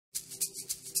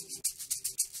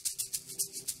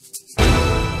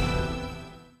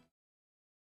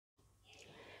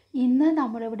ഇന്ന്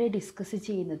നമ്മളിവിടെ ഡിസ്കസ്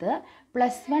ചെയ്യുന്നത്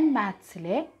 +1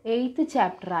 മാത്സിലെ 8th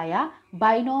ചാപ്റ്ററായ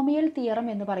ബൈനോമിയൽ തിയറം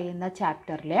എന്ന് പറയുന്ന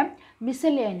ചാപ്റ്ററിലെ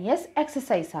മിസലേനിയസ്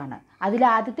എക്സസൈസ് ആണ്. അതിൽ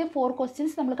ആദ്യത്തെ 4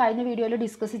 ക്വസ്റ്റ്യൻസ് നമ്മൾ കഴിഞ്ഞ വീഡിയോയിൽ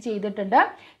ഡിസ്കസ് ചെയ്തിട്ടുണ്ട്.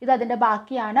 ഇത് അതിൻ്റെ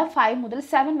ബാക്കിയാണ്. 5 മുതൽ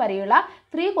 7 വരെയുള്ള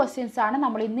 3 ക്വസ്റ്റ്യൻസ് ആണ്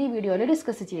നമ്മൾ ഇന്ന് ഈ വീഡിയോയിൽ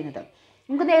ഡിസ്കസ് ചെയ്യുന്നത്.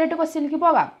 നമുക്ക് നേരിട്ട് ക്വസ്റ്റ്യനിലേക്ക്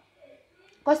പോകാം.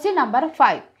 Question number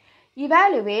 5.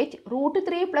 Evaluate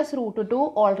 √3 + √2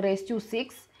 all raised to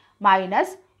 6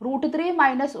 minus √3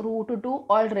 minus √2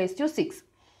 all raised to 6.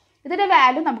 ഇതിൻ്റെ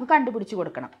വാല്യൂ നമുക്ക് കണ്ടുപിടിച്ച്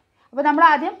കൊടുക്കണം. അപ്പോൾ നമ്മൾ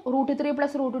ആദ്യം √3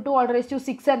 + √2 all raised to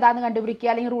 6 എന്താണെന്ന് കണ്ടുപിടിക്കുക,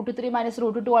 അല്ലെങ്കിൽ √3 മൈനസ്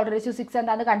 √2 all raised to 6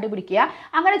 എന്താണെന്ന് കണ്ടുപിടിക്കുക.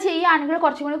 അങ്ങനെ ചെയ്യുകയാണെങ്കിൽ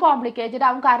കുറച്ചും കൂടി കോംപ്ലിക്കേറ്റഡ്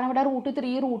ആവും, കാരണം ഇവിടെ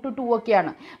 √3 √2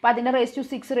 ഒക്കെയാണ്. അപ്പോൾ അതിൻ്റെ raised to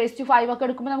 6 raised to 5 ഒക്കെ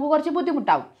എടുക്കുമ്പോൾ നമുക്ക് കുറച്ച്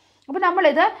ബുദ്ധിമുട്ടാവും. അപ്പോൾ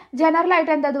നമ്മളിത്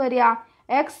ജനറലായിട്ട് എന്താ വരിക,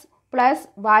 x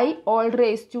 + y all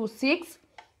raised to 6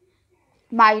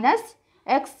 minus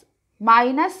x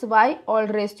minus y all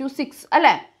raised to 6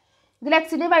 അല്ലേ. ഇതിൽ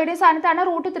എക്സിൻ്റെ വൈയുടെ സ്ഥാനത്താണ്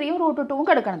 √3ഉം √2ഉം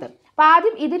കിടക്കുന്നത്. അപ്പോൾ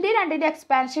ആദ്യം ഇതിൻ്റെ രണ്ടിൻ്റെ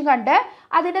എക്സ്പാൻഷൻ കണ്ട്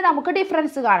അതിൻ്റെ നമുക്ക്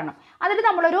ഡിഫറൻസ് കാണണം. അതിൽ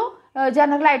നമ്മളൊരു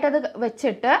ജനറലായിട്ട് അത്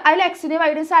വെച്ചിട്ട് അതിൽ എക്സിൻ്റെ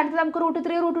വൈയുടെ സ്ഥാനത്ത് നമുക്ക്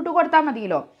 √3 √2 കൊടുത്താൽ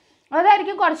മതിയല്ലോ.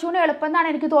 അതായിരിക്കും കുറച്ചും കൂടി എളുപ്പം എന്നാണ്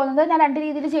എനിക്ക് തോന്നുന്നത്. ഞാൻ രണ്ട്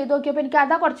രീതിയിൽ ചെയ്ത് നോക്കിയപ്പോൾ എനിക്ക്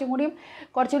അതാ കുറച്ചും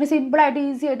കൂടി സിമ്പിളായിട്ട്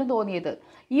ഈസി ആയിട്ടും തോന്നിയത്.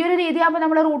 ഈ ഒരു രീതിയാകുമ്പോൾ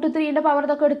നമ്മൾ √3ൻ്റെ പവർ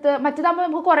ഇതൊക്കെ എടുത്ത് മറ്റേതാകുമ്പോൾ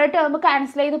നമുക്ക് കുറേ ടേം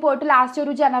ക്യാൻസൽ ചെയ്ത് പോയിട്ട് ലാസ്റ്റ്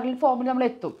ഒരു ജനറൽ ഫോമിൽ നമ്മൾ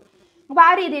എത്തും. അപ്പോൾ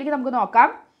ആ രീതിയിലേക്ക് നമുക്ക് നോക്കാം.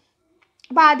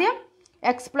 അപ്പോൾ ആദ്യം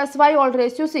x + y all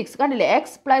raised to 6 കണ്ടില്ലേ, x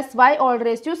 + y all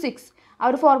raised to 6 ആ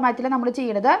ഒരു ഫോർമാറ്റിൽ നമ്മൾ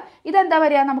ചെയ്യുന്നത്. ഇതെന്താ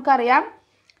പറയുക, നമുക്കറിയാം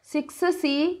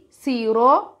 6c0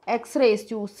 x raised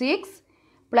to 6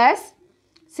 plus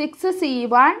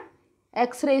 6c1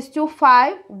 x raised to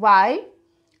 5y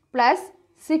plus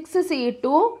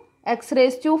 6c2 x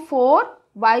raised to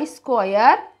 4y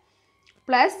square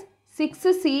plus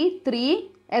 6c3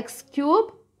 x cube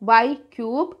y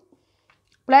cube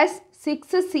plus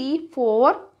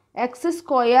 6c4 x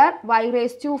square y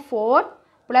raised to 4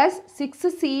 plus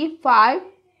 6c5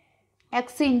 x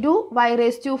into y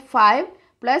raised to 5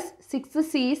 plus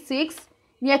 6c6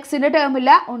 ഇനി എക്സിൻ്റെ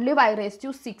ടേമില്ല, only y raised to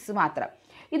 6 മാത്രം.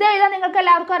 ഇത് എഴുതാൻ നിങ്ങൾക്ക്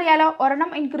എല്ലാവർക്കും അറിയാലോ, ഒരെണ്ണം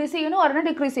increase ചെയ്യണു ഒരെണ്ണം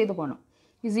ഡിക്രീസ് ചെയ്ത് പോകണം.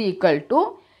 ഇസ് ഈക്വൽ ടു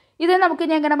ഇത് നമുക്ക്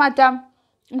ഇനി എങ്ങനെ മാറ്റാം,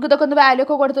 നമുക്ക് ഇതൊക്കെ ഒന്ന് വാല്യൂ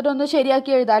ഒക്കെ കൊടുത്തിട്ട് ഒന്ന്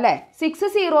ശരിയാക്കി എഴുതാം അല്ലേ.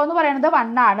 6 എന്ന് പറയുന്നത്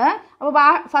 1 ആണ്. അപ്പോൾ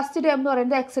ഫസ്റ്റ് ടേം എന്ന്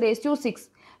പറയുന്നത് x raised to 6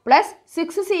 plus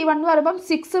 6c1 എന്ന് പറയുമ്പം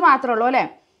 6 മാത്രമേ ഉള്ളൂ അല്ലേ.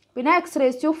 പിന്നെ x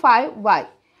raised to 5y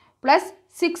plus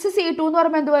 6c2 എന്ന്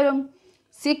പറയുമ്പോൾ എന്ത് വരും,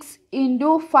 6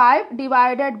 × 5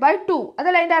 ഡിവൈഡഡ് ബൈ 2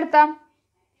 അതല്ല അതിൻ്റെ അർത്ഥം.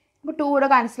 അപ്പോൾ 2 ഇവിടെ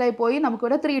ക്യാൻസലായി പോയി,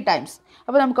 നമുക്കിവിടെ 3 ടൈംസ്.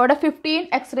 അപ്പോൾ നമുക്കവിടെ 15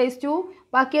 x raised to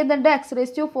ബാക്കി എന്തുണ്ട് x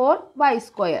raised to 4y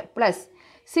square plus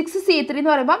 6c3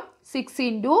 എന്ന് പറയുമ്പം 6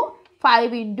 ×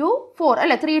 5 × 4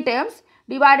 അല്ലേ, 3 ടേംസ്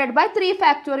ഡിവൈഡഡ് ബൈ 3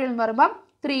 ഫാക്ടോറിയൽ എന്ന് പറയുമ്പം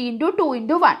 3 × 2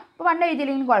 × 1. അപ്പോൾ 1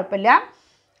 എഴുതിയില്ലെങ്കിലും കുഴപ്പമില്ല.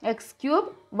 x cube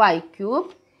y cube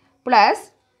plus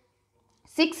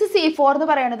 6c4 എന്ന്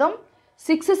പറയുന്നതും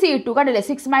 6c2 കണ്ടില്ലേ,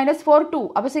 6 - 4 2,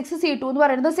 അപ്പോൾ 6c2 എന്ന്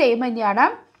പറയുന്നത് സെയിം തന്നെയാണ്.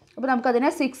 അപ്പോൾ നമുക്കതിനെ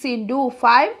 6 ×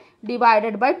 5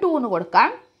 ഡിവൈഡഡ് ബൈ 2 എന്ന് കൊടുക്കാം.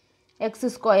 x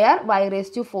square y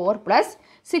raised to 4 plus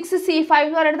 6c5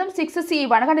 എന്ന് പറയുന്നതും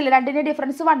 6c1 കണ്ടില്ലേ, രണ്ടിൻ്റെ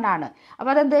ഡിഫറൻസ് 1 ആണ്.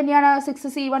 അപ്പോൾ അതെന്ത് തന്നെയാണ്,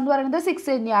 6c1 എന്ന് പറയുന്നത് 6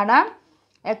 തന്നെയാണ്.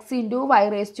 x × y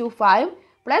raised to 5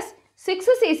 plus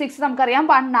 6c6 നമുക്കറിയാം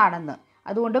 1 ആണെന്ന്.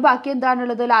 അതുകൊണ്ട് ബാക്കി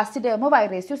എന്താണുള്ളത്, last term y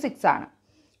raised to 6 ആണ്.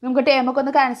 നമുക്ക് ടേമൊക്കെ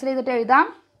ഒന്ന് ക്യാൻസൽ ചെയ്തിട്ട് എഴുതാം.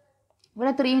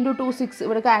 ഇവിടെ 3 × 2 6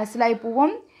 ഇവിടെ ക്യാൻസലായി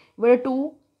പോവും. ഇവിടെ 2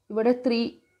 ഇവിടെ 3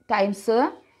 ടൈംസ്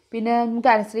പിന്നെ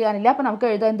ക്യാൻസൽ ചെയ്യാനില്ല. അപ്പോൾ നമുക്ക്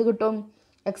എഴുതാൻ എന്ത് കിട്ടും,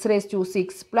 x raised to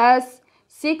 6 plus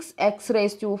 6x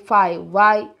raised to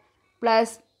 5y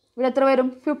plus ഇവിടെ എത്ര വരും,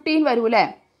 15 വരും അല്ലേ.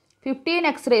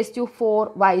 15x raised to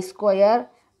 4y square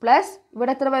plus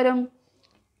ഇവിടെ എത്ര വരും,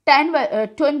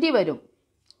 20 വരും.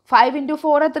 5 ×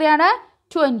 4 എത്രയാണ്,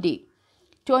 20.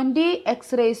 20x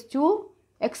raised to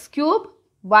x cube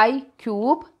y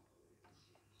cube.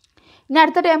 ഇനി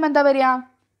അടുത്ത ടേം എന്താ വരിക,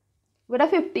 ഇവിടെ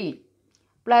 15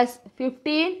 plus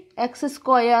 15x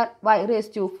square y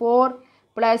raised to 4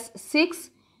 plus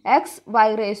 6x y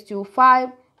raised to 5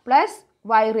 plus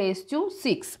y raised to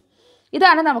 6.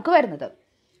 ഇതാണ് നമുക്ക് വരുന്നത്.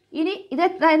 ഇനി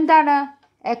ഇത് എന്താണ്,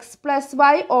 x +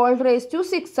 y all raised to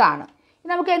 6 ആണ്.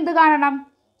 ഇനി നമുക്ക് എന്ത് കാണണം,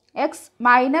 x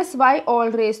minus y all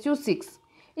raised to 6.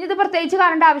 ഇനി ഇത് പ്രത്യേകിച്ച്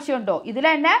കാണേണ്ട ആവശ്യമുണ്ടോ, ഇതിൽ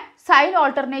തന്നെ സൈൻ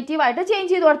ഓൾട്ടർനേറ്റീവ് ആയിട്ട് ചേഞ്ച്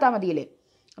ചെയ്ത് കൊടുത്താൽ മതിയില്ലേ.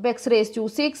 അപ്പോൾ x raised to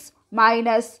 6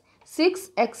 minus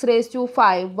 6x raised to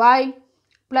 5y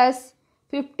plus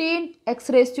 15x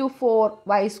raised to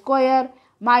 4y square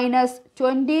minus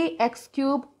 20x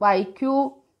cube y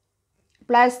cube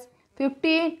plus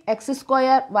 15x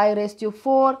square y raised to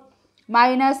 4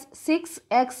 minus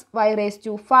 6x y raised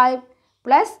to 5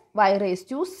 plus y raised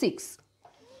to 6.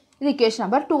 ഇത് equation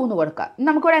number 2 എന്ന് കൊടുക്കാം.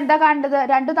 നമുക്കിവിടെ എന്താ കാണേണ്ടത്,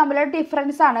 രണ്ടും തമ്മിലുള്ള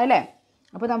difference ആണ് അല്ലേ.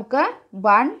 അപ്പോൾ നമുക്ക്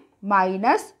 1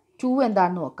 - 2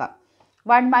 എന്താണെന്ന് നോക്കാം.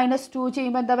 1 minus 2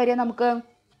 ചെയ്യുമ്പോൾ എന്താ വരിക നമുക്ക്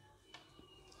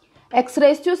x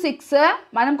raised to 6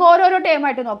 നമുക്ക് ഓരോരോ ടേം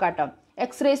ആയിട്ട് നോക്കാം കേട്ടോ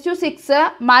x raised to 6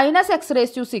 minus x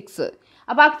raised to 6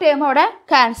 അപ്പോൾ ആ ടേം അവിടെ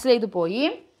ക്യാൻസൽ ചെയ്ത് പോയി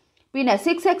പിന്നെ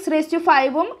 6x raised to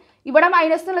 5ഉം ഇവിടെ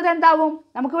മൈനസ് എന്നുള്ളത് എന്താവും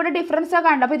നമുക്കിവിടെ ഡിഫറൻസ്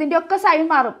കാണണ്ട അപ്പോൾ ഇതിൻ്റെ ഒക്കെ സൈൻ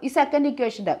മാറും ഈ സെക്കൻഡ്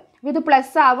ഇക്വേഷൻ്റെ അപ്പോൾ ഇത്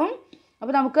പ്ലസ് ആവും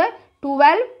അപ്പോൾ നമുക്ക്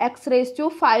 12x raised to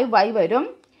 5y വരും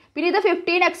പിന്നെ ഇത്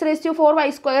 15x raised to 4y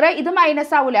square ഇത്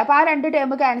മൈനസ് ആവില്ലേ അപ്പോൾ ആ രണ്ട്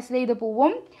ടേം ക്യാൻസൽ ചെയ്ത്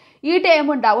പോവും ഈ ടേം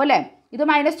ഉണ്ടാവും അല്ലേ ഇത്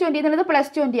 -20 എന്നുള്ളത്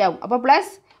 +20 ആവും അപ്പോൾ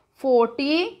plus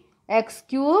 40x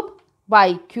cube y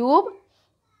cube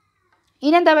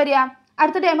ഇനി എന്താ വരിക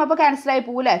അടുത്ത ടേം അപ്പോൾ ക്യാൻസൽ ആയി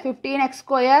പോവില്ലേ 15x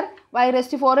square y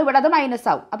raised to 4 ഇവിടെ അത് മൈനസ്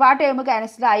ആവും അപ്പോൾ ആ ടേം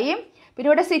ക്യാൻസൽ ആയി പിന്നെ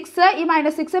ഇവിടെ 6 ഈ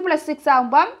 -6 +6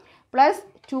 ആവുമ്പം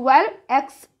 +12x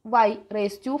y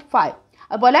raised to 5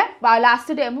 അതുപോലെ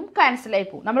ലാസ്റ്റ് ടേമും ക്യാൻസൽ ആയി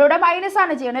പോകും നമ്മളിവിടെ മൈനസ്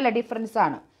ആണ് ചെയ്യണല്ലേ ഡിഫറൻസ്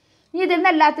ആണ് ഇനി ഇതിൽ നിന്ന്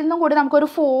എല്ലാത്തിൽ നിന്നും കൂടി നമുക്കൊരു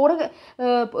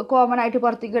 4 കോമൺ ആയിട്ട്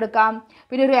പുറത്തേക്ക് എടുക്കാം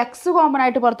പിന്നെ ഒരു x കോമൺ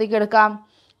ആയിട്ട് പുറത്തേക്ക് എടുക്കാം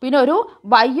പിന്നെ ഒരു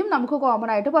വൈയും നമുക്ക് കോമൺ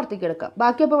ആയിട്ട് പുറത്തേക്ക് എടുക്കാം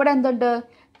ബാക്കി അപ്പോൾ ഇവിടെ എന്തുണ്ട്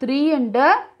 3 ഉണ്ട്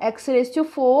x raised to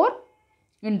 4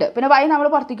 ഉണ്ട് പിന്നെ y നമ്മൾ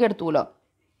പുറത്തേക്ക് എടുത്തുല്ലോ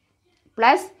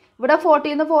പ്ലസ് ഇവിടെ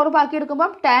 40 നിന്ന് 4 ബാക്കി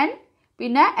എടുക്കുമ്പം 10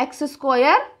 പിന്നെ x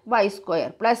square y square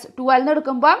plus 12 നിന്ന്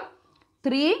എടുക്കുമ്പം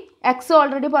 3 x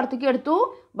ഓൾറെഡി പുറത്തേക്ക് എടുത്തു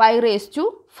y raised to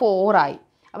 4 ആയി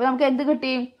അപ്പോൾ നമുക്ക് എന്ത്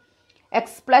കിട്ടി x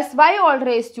plus y all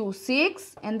raised to 6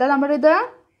 എന്താ നമ്മുടെ ഇത്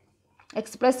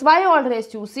x plus y all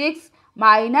raised to 6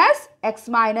 minus x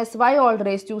minus y all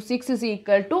raised to 6 is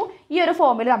equal to ഈ ഒരു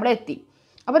ഫോമിൽ നമ്മൾ എത്തി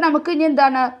അപ്പോൾ നമുക്ക് ഇനി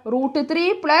എന്താണ് √3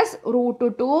 plus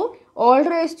 √2 all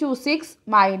raised to 6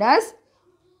 minus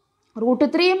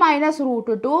 √3 minus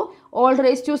 √2 all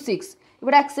raised to 6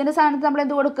 ഇവിടെ xന്റെ സ്ഥാനത്ത് നമ്മൾ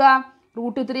എന്ത് കൊടുക്കുക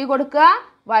 √3 കൊടുക്കുക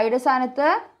വൈയുടെ സ്ഥാനത്ത്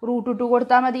 √2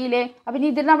 കൊടുത്താൽ മതിയില്ലേ അപ്പോൾ ഇനി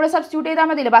ഇതിൽ നമ്മൾ സബ്സ്റ്റിറ്റ്യൂട്ട് ചെയ്താൽ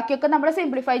മതിയില്ലേ ബാക്കിയൊക്കെ നമ്മൾ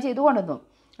സിംപ്ലിഫൈ ചെയ്ത് കൊണ്ടുവന്നു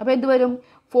അപ്പോൾ എന്ത് വരും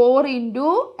 4 ഇൻറ്റു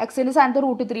എക്സിൻ്റെ സ്ഥാനത്ത്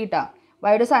 √3 ഇട്ടാ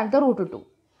വൈയുടെ സ്ഥാനത്ത് √2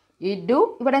 ഇൻറ്റു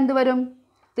ഇവിടെ എന്ത് വരും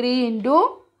 3 into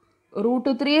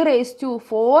 √3 raised to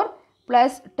 4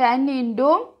 plus 10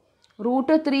 into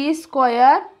 √3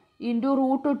 square into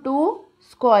 √2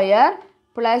 square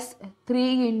plus 3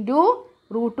 into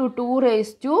 √2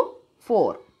 raised to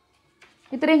 4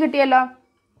 ഇത്രയും കിട്ടിയല്ലോ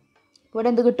ഇവിടെ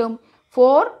എന്ത് കിട്ടും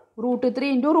 4 √3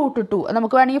 ഇൻറ്റു √2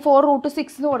 നമുക്ക് വേണമെങ്കിൽ 4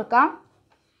 √6 എന്ന് കൊടുക്കാം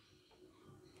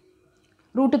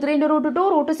 √3 ഇൻറ്റു √2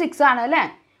 √6 ആണ് അല്ലേ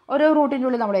ഓരോ റൂട്ടിൻ്റെ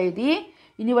ഉള്ളിൽ നമ്മൾ എഴുതി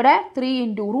ഇനി ഇവിടെ 3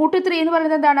 ഇൻറ്റു √3 എന്ന്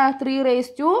പറയുന്നത് എന്താണ് 3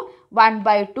 raised to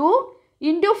 1/2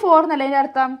 ഇൻറ്റു 4 എന്നല്ലേ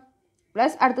അർത്ഥം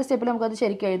പ്ലസ് അടുത്ത സ്റ്റെപ്പിൽ നമുക്കത്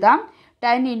ശരിക്കും എഴുതാം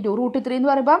 10 ഇൻറ്റു √3 എന്ന്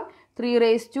പറയുമ്പം 3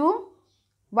 raised to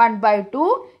 1/2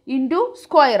 ഇൻറ്റു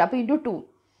സ്ക്വയർ അപ്പോൾ ഇൻറ്റു 2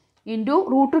 ഇൻറ്റു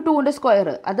 √2ൻ്റെ സ്ക്വയർ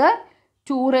അത്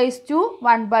 2 raised to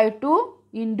 1/2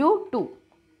 ഇൻറ്റു 2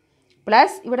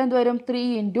 പ്ലസ് ഇവിടെ എന്ത് വരും 3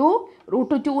 ഇൻറ്റു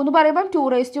 √2 എന്ന് പറയുമ്പം 2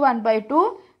 raised to 1/2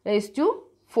 raised to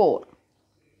 4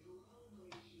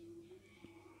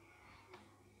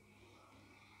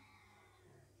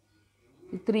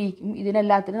 3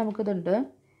 ഇതിനെല്ലാത്തിനും നമുക്കിതുണ്ട്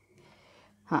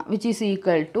which is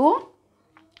equal to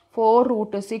 4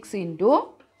 √6 into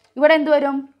ഇവിടെ എന്ത്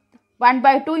വരും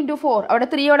 1/2 ഇൻറ്റു 4 അവിടെ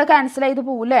 3 അവിടെ ക്യാൻസൽ ചെയ്ത്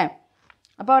പോവില്ലേ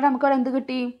അപ്പോൾ അവിടെ നമുക്കവിടെ എന്ത്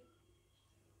കിട്ടി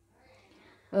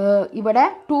ഇവിടെ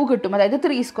 2 കിട്ടും അതായത്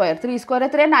 3 സ്ക്വയർ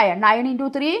എത്രയാണ് 9 ഇൻറ്റു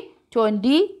 3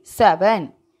 27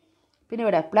 പിന്നെ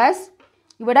ഇവിടെ പ്ലസ്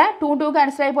ഇവിടെ 2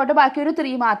 ക്യാൻസൽ ആയി പോയിട്ട് ബാക്കി ഒരു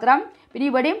 3 മാത്രം പിന്നെ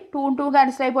ഇവിടെയും 2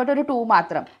 ക്യാൻസൽ ആയി പോയിട്ട് ഒരു 2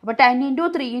 മാത്രം അപ്പോൾ 10 ഇൻറ്റു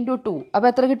 3 ഇൻറ്റു 2 അപ്പോൾ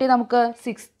എത്ര കിട്ടി നമുക്ക്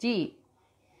 60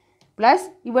 പ്ലസ്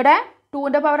ഇവിടെ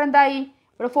 2ൻ്റെ പവർ എന്തായി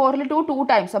ഇവിടെ 4ൽ 2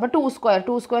 ടൈംസ് അപ്പോൾ 2 സ്ക്വയർ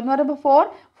എന്ന് പറയുമ്പോൾ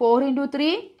 4 ഇൻറ്റു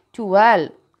 3 12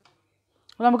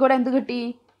 അപ്പോൾ നമുക്കിവിടെ എന്ത് കിട്ടി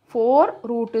 4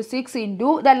 √6 ഇൻറ്റു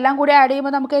ഇതെല്ലാം കൂടി ആഡ്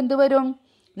ചെയ്യുമ്പോൾ നമുക്ക് എന്ത് വരും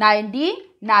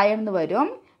 99 എന്ന് വരും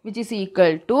വിച്ച് ഈസ്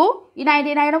ഈക്വൽ ടു ഈ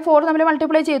 99 4 നമ്മൾ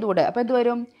മൾട്ടിപ്ലൈ ചെയ്തുകൂടെ അപ്പോൾ എന്ത്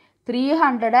വരും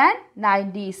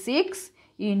 396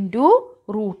 ഇൻറ്റു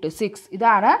 √6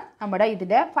 ഇതാണ് നമ്മുടെ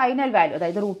ഇതിൻ്റെ ഫൈനൽ വാല്യൂ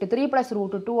അതായത് √3 plus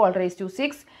 √2 all raised to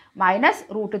 6 minus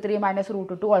 √3 minus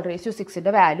 √2 all raised to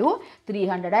 6ൻ്റെ value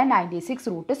 396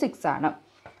 √6 ആണ്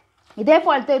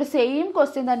ഇതേപോലത്തെ ഒരു സെയിം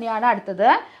ക്വസ്റ്റ്യൻ തന്നെയാണ് അടുത്തത്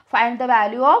find the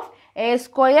value of a²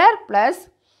 plus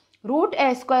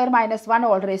 √a² minus 1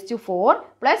 all raised to 4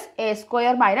 plus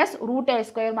a² minus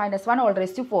 √a² minus 1 all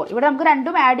raised to 4 ഇവിടെ നമുക്ക്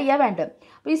രണ്ടും add ചെയ്യാൻ വേണ്ടത്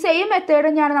അപ്പോൾ ഈ സെയിം മെത്തേഡ്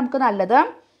തന്നെയാണ് നമുക്ക് നല്ലത്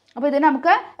അപ്പോൾ ഇതിന്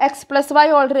നമുക്ക് x plus y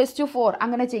all raised to 4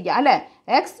 അങ്ങനെ ചെയ്യാം അല്ലേ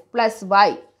x plus y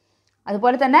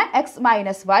അതുപോലെ തന്നെ x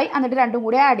minus y എന്നിട്ട് രണ്ടും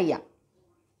കൂടി ആഡ് ചെയ്യാം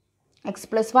x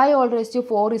plus y all raised to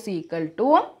 4 is equal to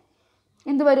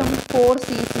എന്ത് വരും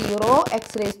 4c0 x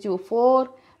raised to 4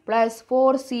 plus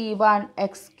 4c1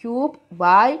 x cube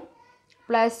y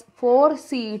plus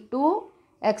 4c2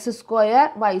 x square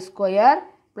y square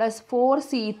plus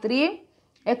 4c3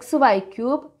 xy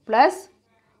cube plus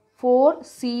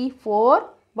 4c4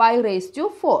 y raised to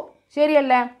 4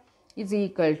 ശരിയല്ലേ is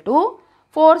equal to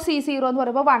 4c0 എന്ന്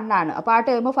പറയുമ്പോൾ 1 ആണ്. അപ്പോൾ ആ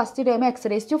term first term X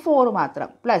raise to 4 മാത്രം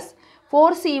plus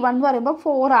 4c1 എന്ന് പറയുമ്പോൾ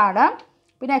 4 ആണ്.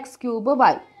 പിന്നെ X cube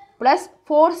Y plus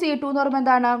 4c2 എന്ന് പറയുമ്പോൾ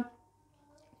എന്താണ്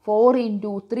 4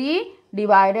 ഇൻറ്റു 3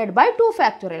 ഡിവൈഡഡ് ബൈ 2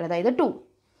 ഫാക്ടോറിയൽ, അതായത് 2.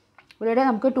 ഇവിടെ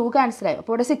നമുക്ക് 2 ക്യാൻസലായി.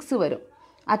 അപ്പോൾ ഇവിടെ 6 വരും.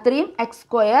 അത്രയും X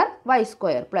square Y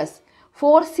square plus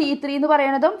 4c3 എന്ന്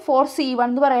പറയുന്നതും 4c1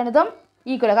 എന്ന് പറയുന്നതും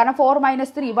ഈക്വൽ, കാരണം 4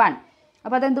 മൈനസ് 3 1.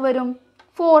 അപ്പോൾ അതെന്ത് വരും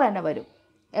 4 തന്നെ വരും.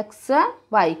 X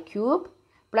Y cube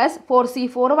plus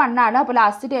 4c4 1 ആണ്. അപ്പോൾ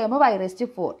last term Y raise to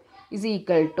 4 is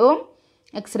equal to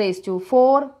X raise to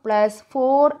 4 plus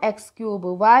 4 X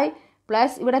cube Y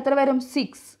plus ഇവിടെ എത്ര വരും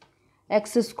 6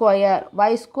 X square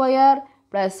Y square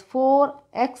plus 4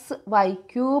 X Y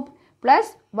cube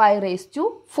plus Y raise to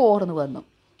 4 എന്ന് വന്നു.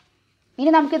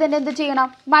 ഇനി നമുക്കിതിൻ്റെ എന്ത് ചെയ്യണം,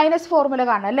 മൈനസ് ഫോർമുല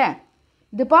കാണാം അല്ലേ.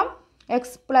 ഇതിപ്പം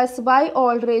X plus Y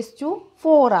whole raise to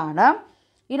 4 ആണ്.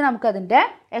 ഇനി നമുക്കതിൻ്റെ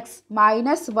X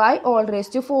minus Y whole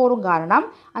raise to 4ഉം കാണണം.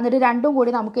 എന്നിട്ട് രണ്ടും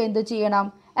കൂടി നമുക്ക് എന്ത് ചെയ്യണം,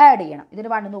 ആഡ് ചെയ്യണം. ഇതിന്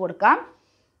 1 എന്ന് കൊടുക്കാം.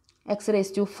 X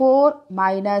raise to 4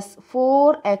 minus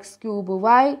 4 X cube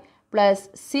Y plus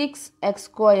 6 X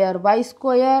square Y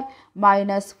square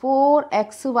minus 4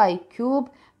 X Y cube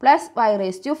plus Y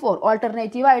raise to 4.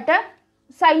 ഓൾട്ടർനേറ്റീവായിട്ട്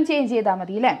sign change ചെയ്താൽ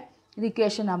മതി അല്ലേ. ഇത്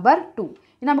ഇക്വേഷൻ നമ്പർ 2.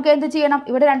 ഇനി നമുക്ക് എന്ത് ചെയ്യണം,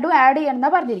 ഇവിടെ രണ്ടും ആഡ് ചെയ്യണം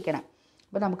എന്നാണ് പറഞ്ഞിരിക്കണം.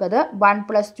 അപ്പോൾ നമുക്കത് 1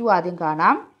 + 2 ആദ്യം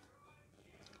കാണാം.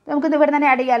 നമുക്കിത് ഇവിടെ തന്നെ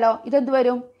ആഡ് ചെയ്യാമല്ലോ. ഇതെന്ത്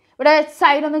വരും, ഇവിടെ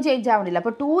സൈനൊന്നും ചേഞ്ച് ആവണില്ല.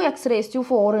 അപ്പോൾ 2 എക്സ് റേസ് ടു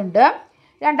 4 ഉണ്ട്.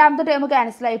 രണ്ടാമത്തെ ടേം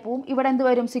ക്യാൻസലായി പോവും. ഇവിടെ എന്ത്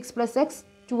വരും 6 + x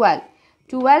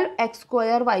 12 X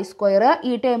square Y square.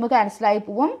 ഈ ടേം ക്യാൻസലായി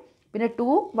പോവും. പിന്നെ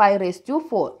 2 വൈ റേസ് ടു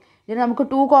 4. ഇതിന് നമുക്ക്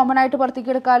 2 കോമൺ ആയിട്ട്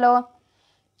പുറത്തേക്ക് എടുക്കാമല്ലോ.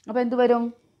 അപ്പോൾ എന്ത് വരും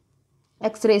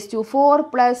X raise to 4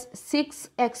 plus 6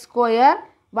 X square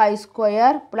Y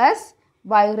square plus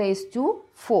Y raise to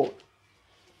 4.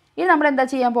 ഇനി നമ്മൾ എന്താ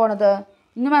ചെയ്യാൻ പോണത്,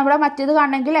 ഇനി നമ്മുടെ മറ്റേത്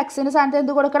കാണണമെങ്കിൽ എക്സിൻ്റെ സ്ഥാനത്ത്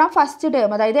എന്ത് കൊടുക്കണം, ഫസ്റ്റ്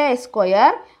ടേം അതായത് എ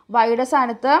സ്ക്വയർ, വൈയുടെ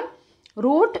സ്ഥാനത്ത്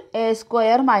റൂട്ട് എ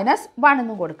സ്ക്വയർ മൈനസ് 1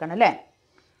 എന്നും കൊടുക്കണം അല്ലേ.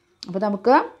 അപ്പോൾ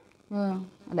നമുക്ക്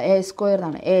അല്ല എ സ്ക്വയർ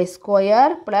എന്നാണ്, A square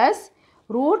plus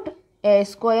root A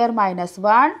square minus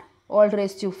 1 whole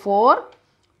raise to 4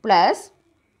 plus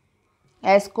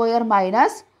A square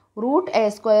minus root A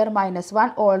square minus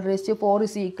 1 whole raise to 4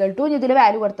 is equal to, ഇതിൽ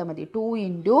വാല്യൂ കൊടുത്താൽ മതി, 2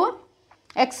 ഇൻറ്റു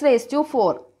എക്സ് റേസ് ടു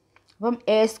 4. അപ്പം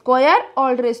A square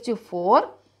whole raise to 4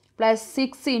 plus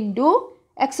 6 into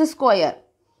X square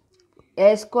A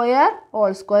square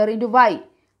whole square into Y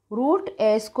root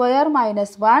A square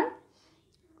minus 1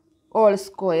 all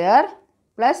square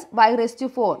plus Y raise to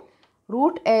 4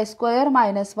 root A square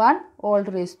minus 1 whole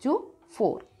raise to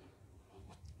 4.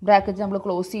 Bracket നമ്മൾ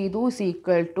close ചെയ്തു. Is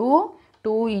equal to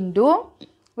 2 into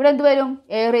ഇവിടെ എന്ത് വരും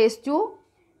A raise to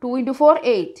 2 into 4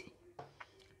 8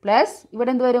 plus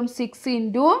ഇവിടെ എന്ത് വരും 6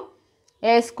 into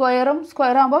A സ്ക്വയറും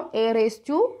square ആകുമ്പം എ റേസ്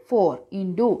ടു 4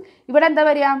 ഇൻറ്റു ഇവിടെ എന്താ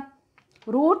വരിക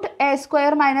റൂട്ട് എ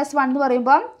സ്ക്വയർ മൈനസ് 1 എന്ന്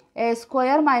പറയുമ്പം A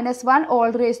square minus 1 whole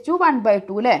raise to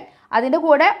 1/2 അല്ലേ. അതിൻ്റെ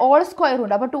കൂടെ ഓൾ സ്ക്വയർ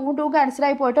ഉണ്ട്. അപ്പോൾ 2 2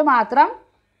 ക്യാൻസലായി പോയിട്ട് മാത്രം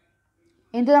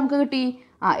എന്ത് നമുക്ക് കിട്ടി,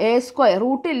 A square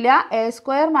റൂട്ടില്ല, A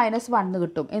square minus 1 എന്ന്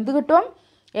കിട്ടും. എന്ത് കിട്ടും,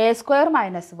 എ സ്ക്വയർ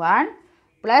മൈനസ് 1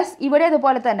 പ്ലസ് ഇവിടെ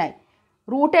അതുപോലെ തന്നെ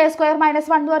റൂട്ട് എ സ്ക്വയർ മൈനസ്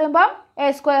 1 എന്ന് പറയുമ്പോൾ A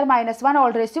square minus 1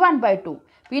 whole raise to 1/2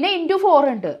 പിന്നെ ഇൻറ്റു 4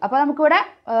 ഉണ്ട്. അപ്പോൾ നമുക്കിവിടെ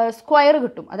സ്ക്വയർ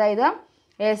കിട്ടും. അതായത്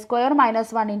എ സ്ക്വയർ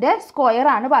മൈനസ് 1ൻ്റെ സ്ക്വയർ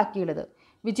ആണ് ബാക്കിയുള്ളത്,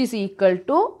 വിച്ച് ഈസ് ഈക്വൽ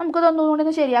ടു നമുക്കതൊന്നുകൂടി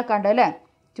ഒന്ന് ശരിയാക്കാണ്ട് അല്ലേ,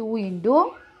 2 into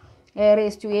A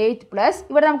raise to 8 plus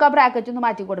ഇവിടെ നമുക്ക് ആ ബ്രാക്കറ്റ് ഒന്ന്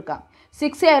മാറ്റി കൊടുക്കാം.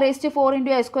 6 A raise to 4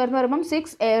 into A square എന്ന് പറയുമ്പം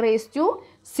 6 എ റേസ് ടു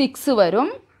 6 വരും.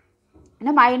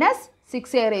 പിന്നെ മൈനസ്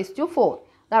 6 എ റേസ് ടു 4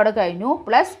 അതവിടെ കഴിഞ്ഞു.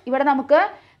 പ്ലസ് ഇവിടെ നമുക്ക്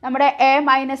നമ്മുടെ A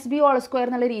minus B all square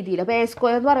എന്നുള്ള രീതിയിൽ, അപ്പോൾ എ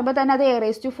സ്ക്വയർ എന്ന് പറയുമ്പോൾ തന്നെ അത് എ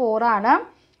റേസ് ടു 4 ആണ്.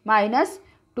 Minus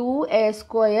 2 A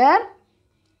square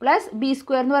plus B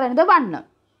square എന്ന് പറയുന്നത് 1.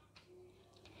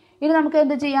 ഇനി നമുക്ക്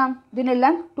എന്ത് ചെയ്യാം,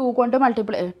 ഇതിനെല്ലാം 2 കൊണ്ട്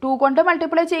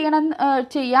മൾട്ടിപ്ലൈ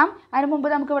ചെയ്യാം. അതിന് മുമ്പ്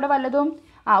നമുക്ക് ഇവിടെ വല്ലതും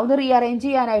ഒന്ന് റീഅറേഞ്ച്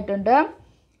ചെയ്യാനായിട്ടുണ്ട്.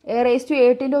 എ റേസ് ടു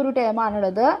 8ൻ്റെ ഒരു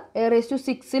ടേമാണുള്ളത്, എ റേസ് ടു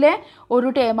 6ലെ ഒരു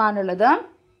ടേമാണുള്ളത്.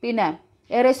 പിന്നെ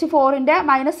A raise to 4ൻ്റെ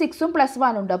minus 6ഉം plus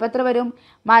 1 ഉണ്ട്. അപ്പോൾ എത്ര വരും,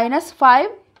 മൈനസ് 5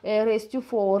 എ റേസ് ടു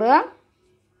 4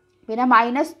 പിന്നെ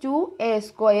മൈനസ് 2 എ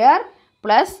സ്ക്വയർ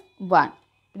പ്ലസ് 1.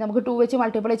 നമുക്ക് 2 വെച്ച്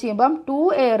മൾട്ടിപ്ലൈ ചെയ്യുമ്പം 2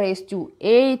 A raise to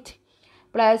 8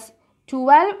 plus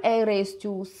 12 A raise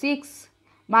to 6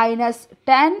 minus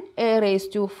 10 A raise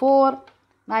to 4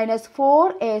 minus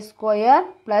 4 A square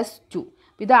plus 2.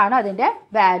 ഇതാണ് അതിൻ്റെ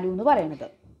വാല്യൂ എന്ന് പറയുന്നത്.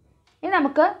 ഇനി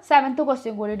നമുക്ക് 7th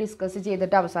ക്വസ്റ്റ്യൻ കൂടി ഡിസ്കസ്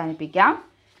ചെയ്തിട്ട് അവസാനിപ്പിക്കാം.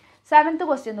 7th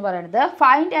ക്വസ്റ്റ്യൻ എന്ന് പറയുന്നത്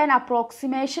find an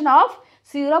approximation of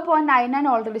 0.99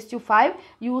 whole raise to 5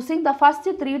 using the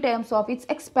first 3 terms of its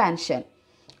expansion.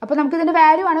 അപ്പോൾ നമുക്ക് ഇതിൻ്റെ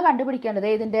വാല്യൂ ആണ് കണ്ടുപിടിക്കേണ്ടത്.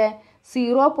 ഇതിൻ്റെ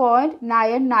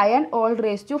 0.99 ഓൾ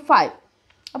റേസ് ടു 5.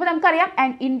 അപ്പോൾ നമുക്കറിയാം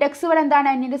ഇൻഡെക്സ് ഇവിടെ എന്താണ്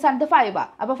എന്നിൻ്റെ സ്ഥാനത്ത് 5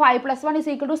 അപ്പോൾ 5 + 1 =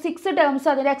 6 ടേംസ്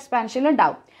അതിൻ്റെ എക്സ്പാൻഷനിൽ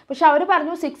ഉണ്ടാവും. പക്ഷെ അവർ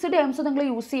പറഞ്ഞു 6 ടേംസ് നിങ്ങൾ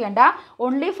യൂസ് ചെയ്യേണ്ട,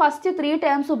 ഓൺലി ഫസ്റ്റ് 3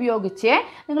 ടേംസ് ഉപയോഗിച്ച്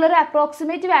നിങ്ങളൊരു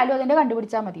അപ്രോക്സിമേറ്റ് വാല്യൂ അതിൻ്റെ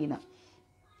കണ്ടുപിടിച്ചാൽ മതിയെന്ന്.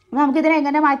 നമുക്കിതിനെ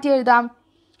എങ്ങനെ മാറ്റി എഴുതാം?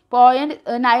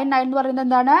 0.99 എന്ന് പറയുന്നത്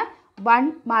എന്താണ്? 1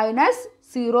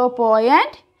 -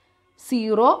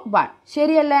 0.01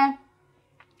 ശരിയല്ലേ?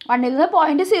 1ൽ നിന്ന്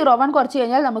 0.01 കുറച്ച്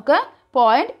കഴിഞ്ഞാൽ നമുക്ക്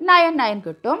 0.99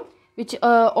 കിട്ടും. വിച്ച്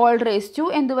ഓൾ റേസ് ടു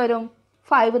എന്ത് വരും?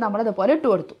 5 നമ്മൾ അതുപോലെ ഇട്ട്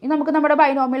കൊടുത്തു. ഇനി നമുക്ക് നമ്മുടെ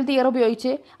ബൈനോമിയൽ തിയറി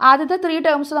ഉപയോഗിച്ച് ആദ്യത്തെ 3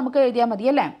 ടേംസ് നമുക്ക് എഴുതിയാൽ മതി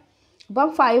അല്ലേ? അപ്പം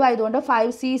 5 ആയതുകൊണ്ട്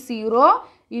 5c0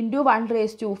 ×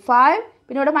 1⁵.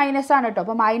 പിന്നെ ഇവിടെ മൈനസ് ആണ് കേട്ടോ.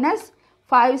 അപ്പോൾ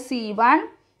 -5c1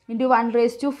 × 1⁴ ×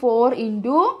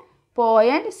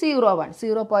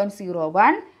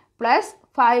 0.01 പ്ലസ്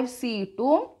 5c2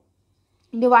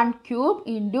 × 1³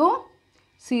 ×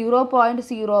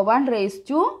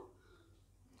 0.01²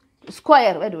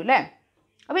 വരും അല്ലേ?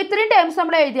 അപ്പോൾ ഇത്രയും ടേംസ്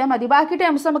നമ്മൾ എഴുതിയാൽ മതി. ബാക്കി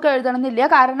ടേംസ് നമുക്ക് എഴുതണമെന്നില്ല,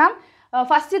 കാരണം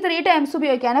ഫസ്റ്റ് 3 ടേംസ്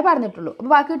ഉപയോഗിക്കാനേ പറഞ്ഞിട്ടുള്ളൂ.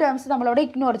 അപ്പോൾ ബാക്കി ടേംസ് നമ്മളവിടെ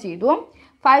ഇഗ്നോർ ചെയ്തു.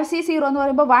 5c0 എന്ന്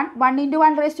പറയുമ്പോൾ 1 × 1⁵ എന്ന്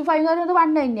പറയുന്നത്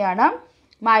 1 തന്നെയാണ്.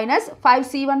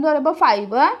 -5c1 എന്ന് പറയുമ്പോൾ 5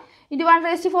 × 1⁴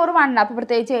 1, അപ്പോൾ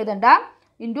പ്രത്യേകിച്ച് എഴുതണ്ട,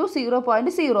 ×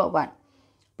 0.01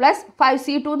 പ്ലസ്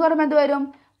 5c2 എന്ന് പറയുമ്പോൾ എന്ത് വരും?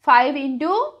 5 ×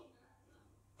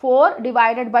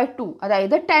 4/2,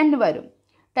 അതായത് 10 വരും.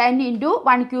 10 ×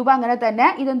 1³ അങ്ങനെ തന്നെ.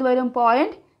 ഇതെന്ത് വരും?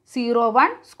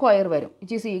 0.01² വരും.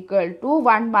 which is equal to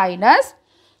 1 - 5 ×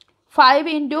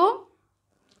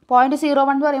 0.01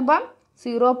 എന്ന് പറയുമ്പം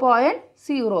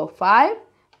 0.05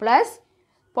 പ്ലസ്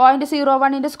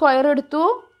 0.01ൻ്റെ സ്ക്വയർ എടുത്തു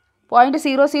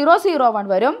 0.0001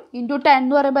 വരും. × 10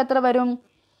 എന്ന് പറയുമ്പോൾ എത്ര വരും?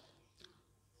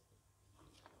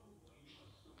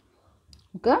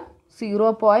 നമുക്ക്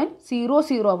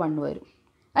 0.001 വരും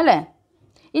അല്ലേ?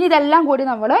 ഇനി ഇതെല്ലാം കൂടി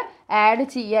നമ്മൾ ആഡ്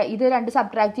ചെയ്യുക. ഇത് 2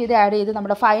 സബ്ട്രാക്ട് ചെയ്ത് ആഡ് ചെയ്ത്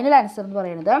നമ്മുടെ ഫൈനൽ ആൻസർ എന്ന്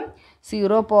പറയുന്നത്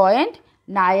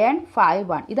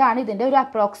 0.951. ഇതാണ് ഇതിൻ്റെ ഒരു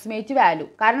അപ്രോക്സിമേറ്റ് വാല്യൂ.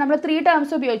 കാരണം നമ്മൾ 3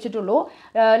 ടേംസ് ഉപയോഗിച്ചിട്ടുള്ളൂ.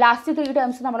 ലാസ്റ്റ് 3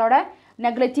 ടേംസ് നമ്മളവിടെ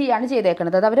നെഗ്ലക്റ്റ് ചെയ്യുകയാണ്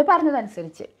ചെയ്തേക്കുന്നത്, അത് അവർ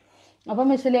പറഞ്ഞതനുസരിച്ച്. അപ്പോൾ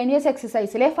മിസ്സലേനിയസ്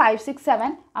എക്സസൈസിലെ 5, 6,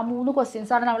 7 ആ 3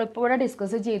 ക്വസ്റ്റ്യൻസാണ് നമ്മളിപ്പോൾ ഇവിടെ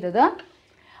ഡിസ്കസ് ചെയ്തത്.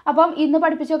 അപ്പം ഇന്ന്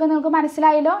പഠിപ്പിച്ചൊക്കെ നിങ്ങൾക്ക്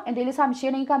മനസ്സിലായല്ലോ? എന്തെങ്കിലും സംശയം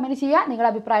ഉണ്ടെങ്കിൽ കമൻറ്റ് ചെയ്യുക, നിങ്ങളുടെ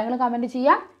അഭിപ്രായങ്ങൾ കമൻറ്റ്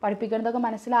ചെയ്യുക. പഠിപ്പിക്കുന്നതൊക്കെ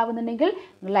മനസ്സിലാവുന്നുണ്ടെങ്കിൽ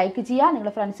നിങ്ങൾ ലൈക്ക് ചെയ്യുക,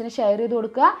 നിങ്ങളുടെ ഫ്രണ്ട്സിന് ഷെയർ ചെയ്ത്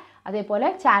കൊടുക്കുക. അതേപോലെ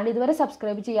ചാനൽ ഇതുവരെ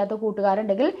സബ്സ്ക്രൈബ് ചെയ്യാത്ത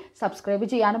കൂട്ടുകാരുണ്ടെങ്കിൽ സബ്സ്ക്രൈബ്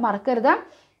ചെയ്യാനും മറക്കരുത്.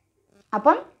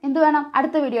 അപ്പം എന്ത് വേണം?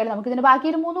 അടുത്ത വീഡിയോയിൽ നമുക്കിതിന് ബാക്കി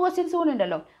 3 ക്വസ്റ്റ്യൻസ് കൂടി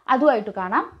ഉണ്ടല്ലോ, അതുമായിട്ട്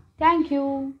കാണാം. താങ്ക്